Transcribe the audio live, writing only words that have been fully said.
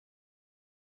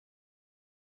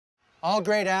All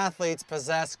great athletes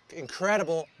possess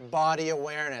incredible body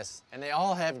awareness, and they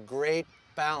all have great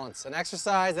balance. An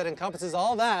exercise that encompasses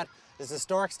all that is the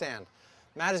stork stand.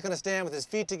 Matt is going to stand with his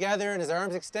feet together and his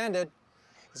arms extended.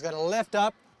 He's going to lift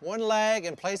up one leg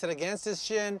and place it against his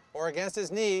shin or against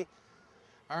his knee,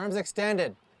 arms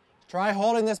extended. Try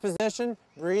holding this position,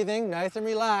 breathing nice and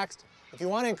relaxed. If you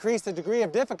want to increase the degree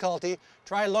of difficulty,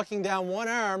 try looking down one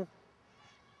arm,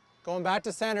 going back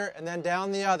to center, and then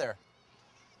down the other.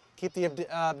 Keep the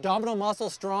abdominal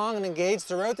muscles strong and engaged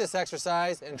throughout this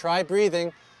exercise, and try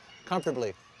breathing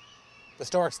comfortably. The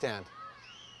stork stand.